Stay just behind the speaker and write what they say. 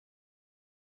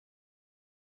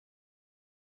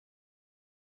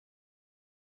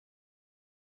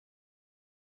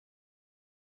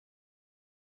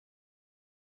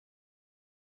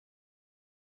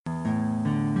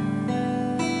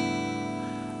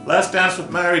Last Dance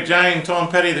with Mary Jane, Tom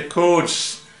Petty, the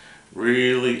chords.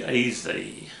 Really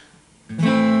easy.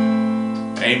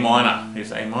 A minor.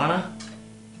 Here's A minor.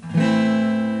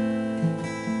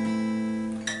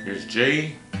 Here's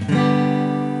G.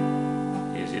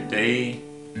 Here's your D.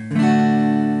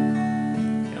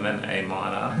 And then A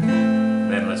minor.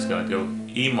 Then let's go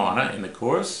E minor in the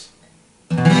chorus.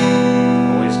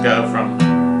 Always go from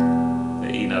the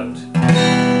E note.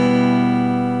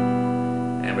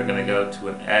 And we're going to go to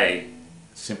an A,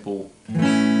 simple,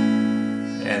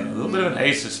 and a little bit of an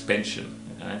A suspension.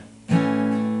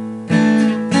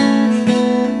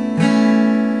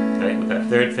 Okay, with that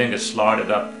third finger, slide it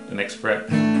up the next fret.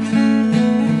 You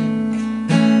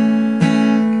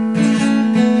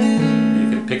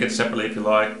can pick it separately if you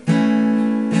like.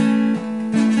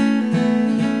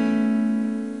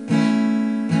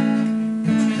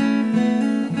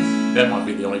 That might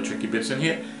be the only tricky bits in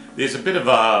here. There's a bit of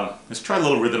let's try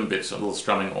little rhythm bits, a little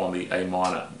strumming on the A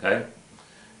minor, okay?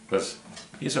 Because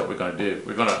here's what we're going to do.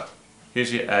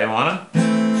 Here's your A minor,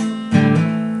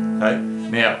 okay?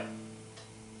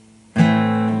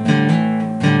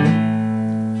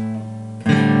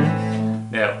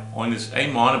 Now on this A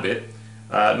minor bit,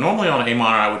 normally on A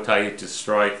minor I would tell you to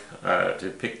strike,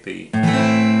 to pick the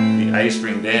A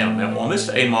string down. Now on this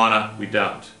A minor we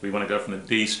don't. We want to go from the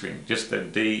D string, just the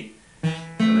D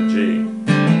and the G.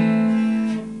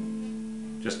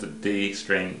 Just the D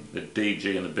string, the D,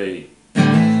 G and the B.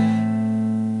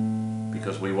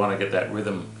 Because we want to get that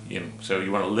rhythm in. So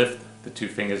you want to lift the two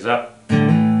fingers up.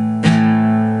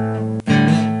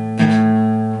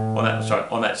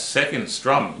 On that second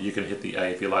strum you can hit the A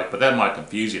if you like, but that might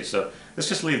confuse you. So let's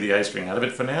just leave the A string out of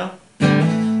it for now.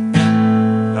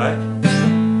 Okay.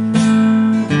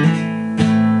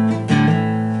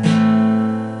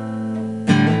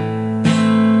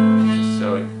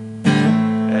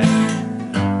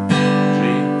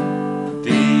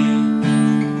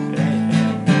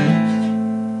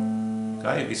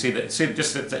 You see that? See,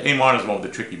 just the A minor is one of the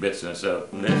tricky bits in it. So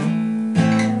lift,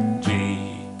 G,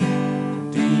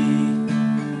 D,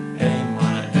 A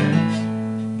minor,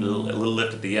 and a little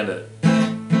lift at the end of it.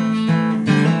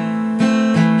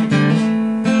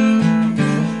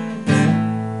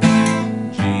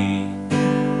 G,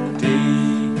 D,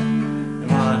 A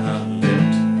minor,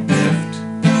 lift,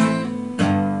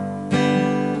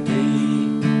 D,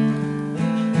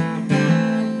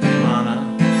 A minor,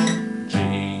 G.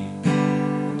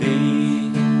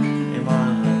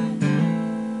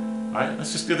 Alright,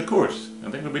 let's just do the chorus. I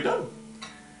think we'll be done.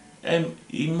 And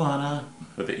E minor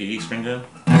with the E string down.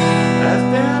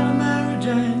 Last Dance with Mary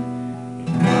Jane, E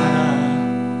minor,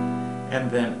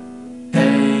 and then A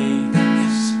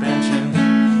suspension.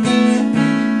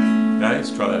 Okay,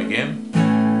 let's try that again.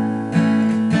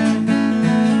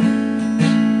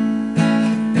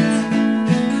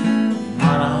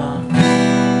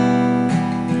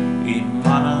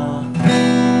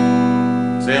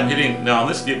 I'm hitting, now on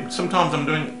this, sometimes I'm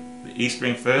doing the E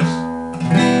string first,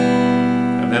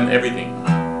 and then everything,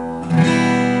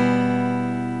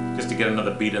 just to get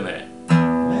another beat in there.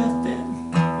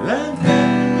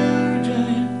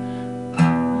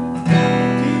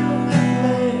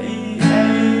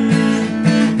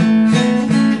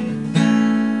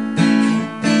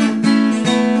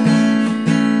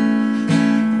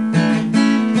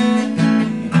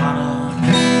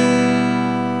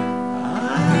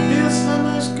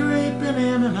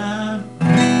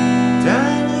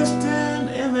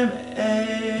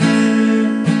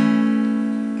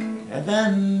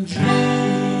 Then G.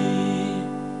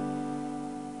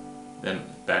 Then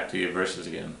back to your verses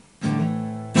again.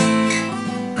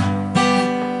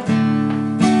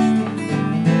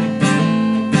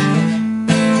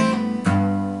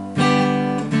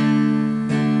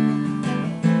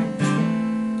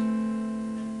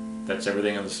 That's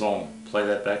everything in the song. Play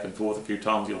that back and forth a few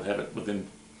times, you'll have it within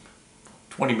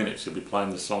 20 minutes. You'll be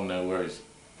playing the song, no worries.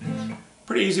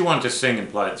 Pretty easy one to sing and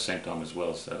play at the same time as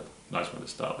well, so nice one to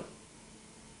start with.